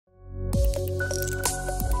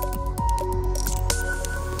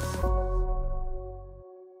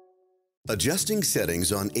Adjusting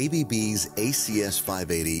settings on ABB's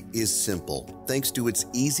ACS580 is simple thanks to its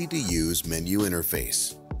easy-to-use menu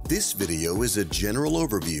interface. This video is a general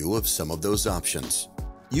overview of some of those options.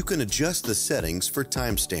 You can adjust the settings for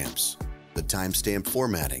timestamps, the timestamp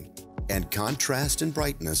formatting, and contrast and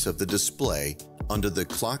brightness of the display under the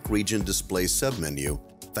Clock Region Display submenu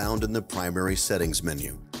found in the primary settings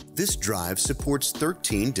menu. This drive supports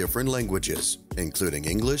 13 different languages, including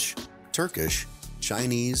English, Turkish,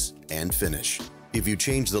 Chinese, and Finnish. If you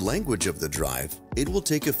change the language of the drive, it will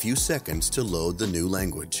take a few seconds to load the new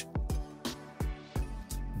language.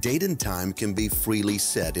 Date and time can be freely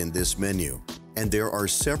set in this menu, and there are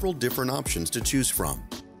several different options to choose from,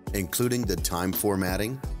 including the time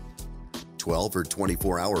formatting, 12 or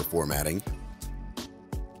 24-hour formatting,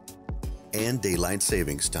 and daylight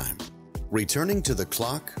savings time. Returning to the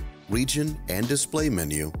Clock, Region, and Display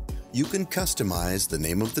menu, you can customize the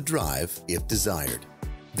name of the drive if desired.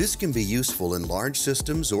 This can be useful in large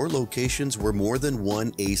systems or locations where more than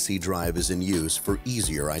one AC drive is in use for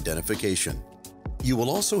easier identification. You will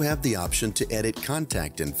also have the option to edit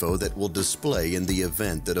contact info that will display in the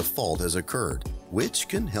event that a fault has occurred, which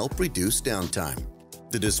can help reduce downtime.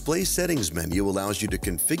 The Display Settings menu allows you to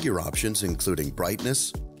configure options including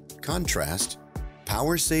brightness, contrast,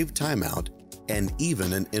 power save timeout, and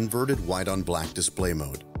even an inverted white on black display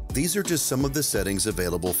mode. These are just some of the settings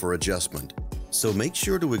available for adjustment, so make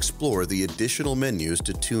sure to explore the additional menus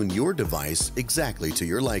to tune your device exactly to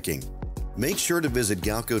your liking. Make sure to visit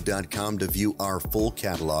Galco.com to view our full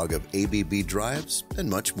catalog of ABB drives and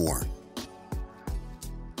much more.